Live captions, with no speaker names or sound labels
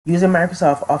Using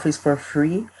Microsoft Office for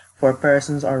free for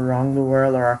persons around the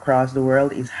world or across the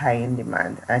world is high in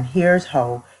demand. And here's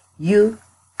how you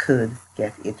could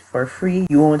get it for free.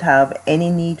 You won't have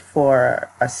any need for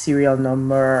a serial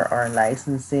number or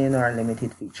licensing or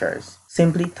limited features.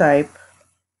 Simply type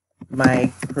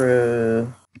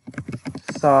Microsoft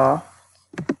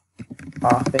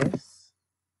Office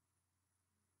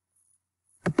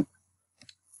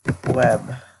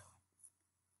web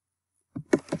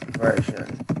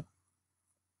version.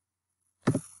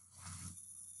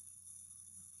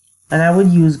 And I would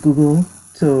use Google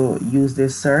to use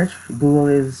this search. Google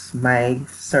is my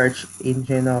search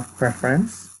engine of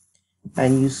preference.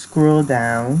 And you scroll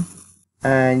down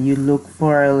and you look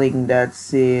for a link that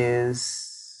says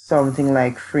something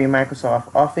like free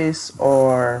Microsoft Office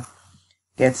or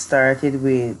get started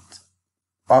with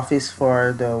Office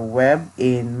for the web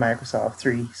in Microsoft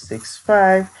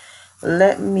 365.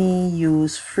 Let me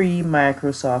use free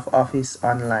Microsoft Office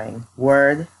Online,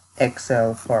 Word,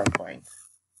 Excel, PowerPoint.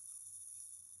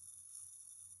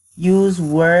 Use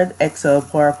Word, Excel,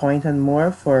 PowerPoint, and more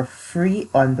for free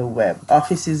on the web.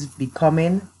 Office is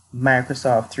becoming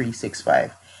Microsoft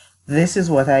 365. This is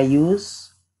what I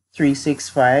use,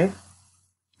 365,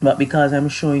 but because I'm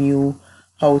showing you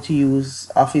how to use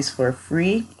Office for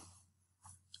free,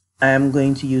 I'm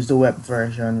going to use the web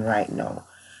version right now.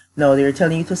 Now they're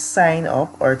telling you to sign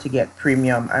up or to get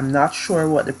premium. I'm not sure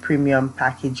what the premium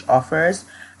package offers,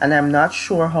 and I'm not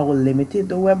sure how limited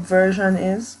the web version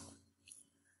is.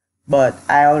 But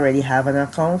I already have an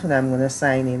account and I'm going to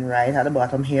sign in right at the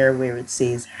bottom here where it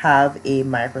says have a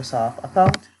Microsoft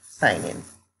account, sign in.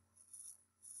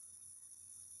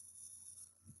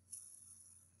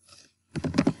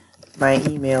 My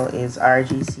email is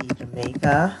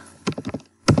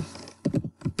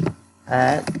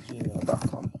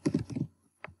rgcjamaica@gmail.com.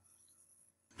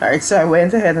 Alright, so I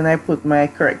went ahead and I put my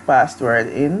correct password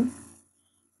in.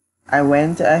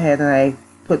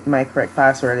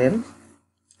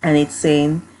 And it's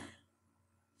saying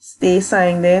stay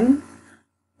signed in.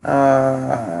 No,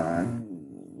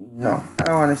 I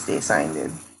don't want to stay signed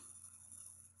in.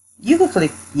 You can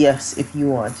click yes if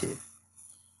you want to.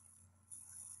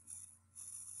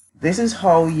 This is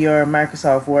how your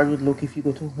Microsoft Word would look if you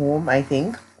go to home, I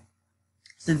think.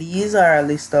 So these are a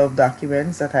list of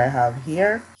documents that I have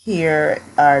here. Here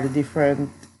are the different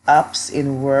apps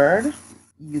in Word.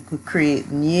 You could create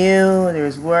new.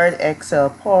 There's Word, Excel,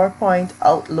 PowerPoint,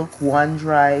 Outlook,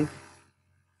 OneDrive,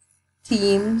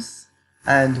 Teams,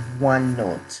 and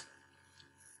OneNote.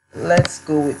 Let's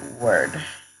go with Word.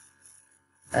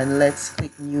 And let's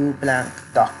click new blank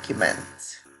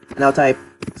document. And I'll type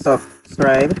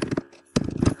subscribe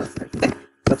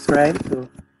to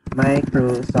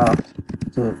Microsoft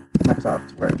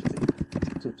Word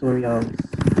tutorials.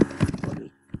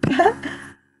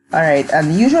 Alright,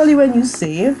 and usually when you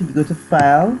save, you go to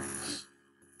File,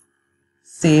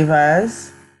 Save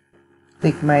As,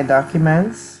 click My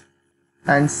Documents,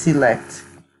 and select.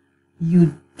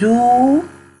 You do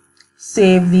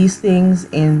save these things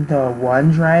in the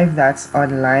OneDrive that's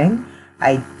online.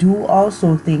 I do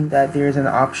also think that there's an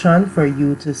option for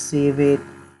you to save it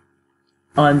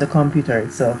on the computer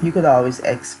itself. You could always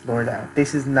explore that.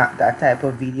 This is not that type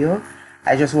of video.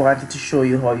 I just wanted to show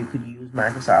you how you could use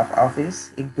Microsoft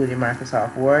Office, including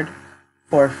Microsoft Word,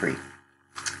 for free.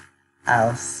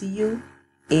 I'll see you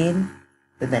in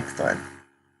the next one.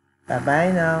 Bye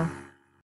bye now.